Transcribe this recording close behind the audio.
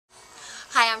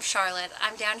Hi, I'm Charlotte.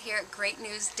 I'm down here at Great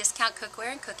News Discount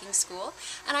Cookware and Cooking School,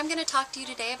 and I'm going to talk to you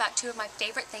today about two of my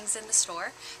favorite things in the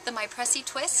store, the Mypressi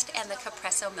Twist and the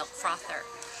Capresso Milk Frother.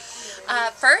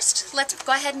 First, let's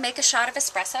go ahead and make a shot of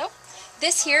espresso.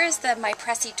 This here is the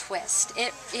Mypressi Twist.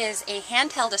 It is a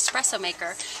handheld espresso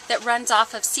maker that runs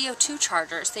off of CO2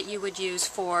 chargers that you would use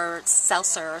for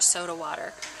seltzer or soda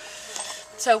water.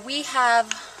 So we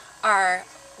have our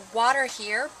water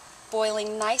here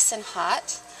boiling nice and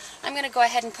hot. I'm going to go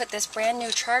ahead and put this brand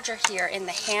new charger here in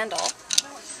the handle.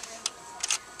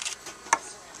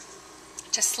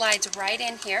 It just slides right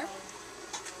in here.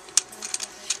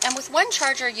 And with one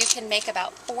charger you can make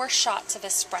about 4 shots of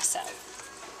espresso.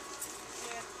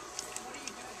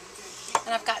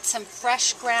 And I've got some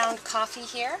fresh ground coffee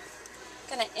here.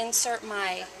 I'm going to insert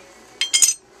my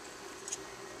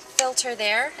filter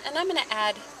there, and I'm going to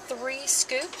add 3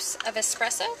 scoops of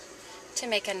espresso to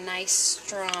make a nice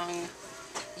strong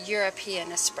European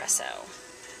espresso.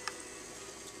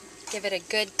 Give it a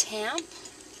good tamp.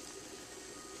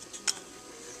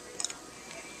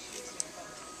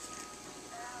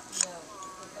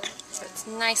 So it's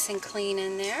nice and clean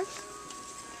in there.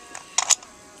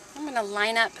 I'm going to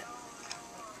line up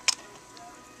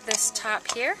this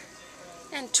top here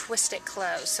and twist it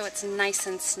closed so it's nice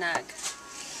and snug.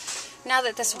 Now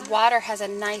that this water has a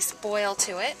nice boil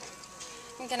to it,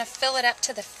 I'm going to fill it up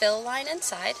to the fill line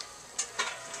inside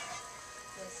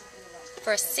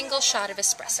for a single shot of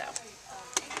espresso.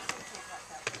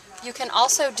 You can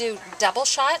also do double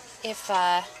shot if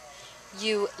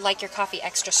you like your coffee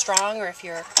extra strong or if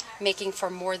you're making for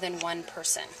more than one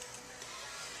person.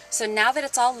 So now that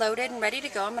it's all loaded and ready to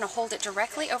go, I'm going to hold it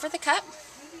directly over the cup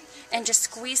and just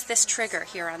squeeze this trigger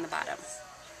here on the bottom.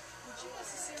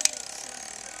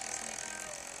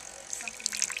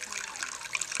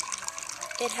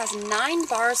 It has 9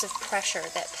 bars of pressure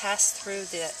that pass through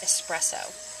the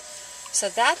espresso. So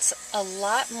that's a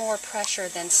lot more pressure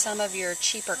than some of your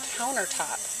cheaper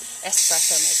countertop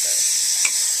espresso makers.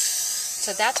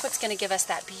 So that's what's going to give us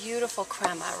that beautiful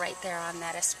crema right there on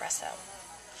that espresso.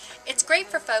 It's great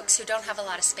for folks who don't have a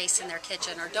lot of space in their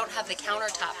kitchen or don't have the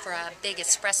countertop for a big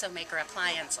espresso maker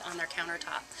appliance on their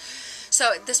countertop.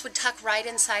 So this would tuck right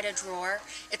inside a drawer.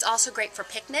 It's also great for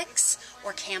picnics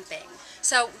or camping.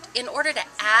 So in order to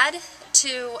add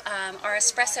to our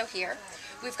espresso here,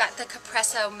 we've got the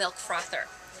Capresso Milk Frother.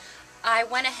 I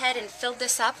went ahead and filled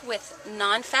this up with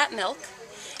non-fat milk,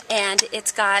 and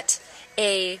it's got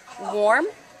a warm,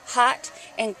 hot,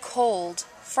 and cold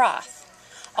froth.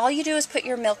 All you do is put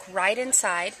your milk right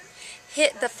inside,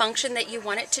 hit the function that you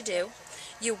want it to do,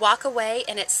 you walk away,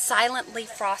 and it silently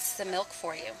froths the milk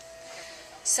for you.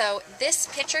 So this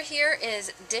pitcher here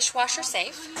is dishwasher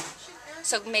safe,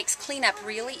 so it makes cleanup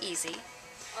really easy.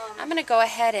 I'm going to go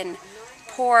ahead and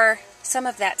pour some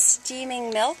of that steaming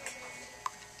milk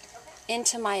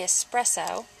into my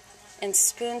espresso and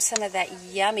spoon some of that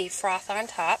yummy froth on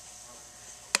top.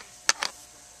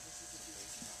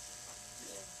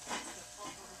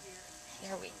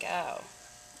 There we go.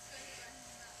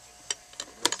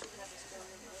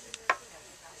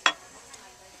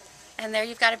 And there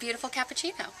you've got a beautiful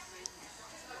cappuccino.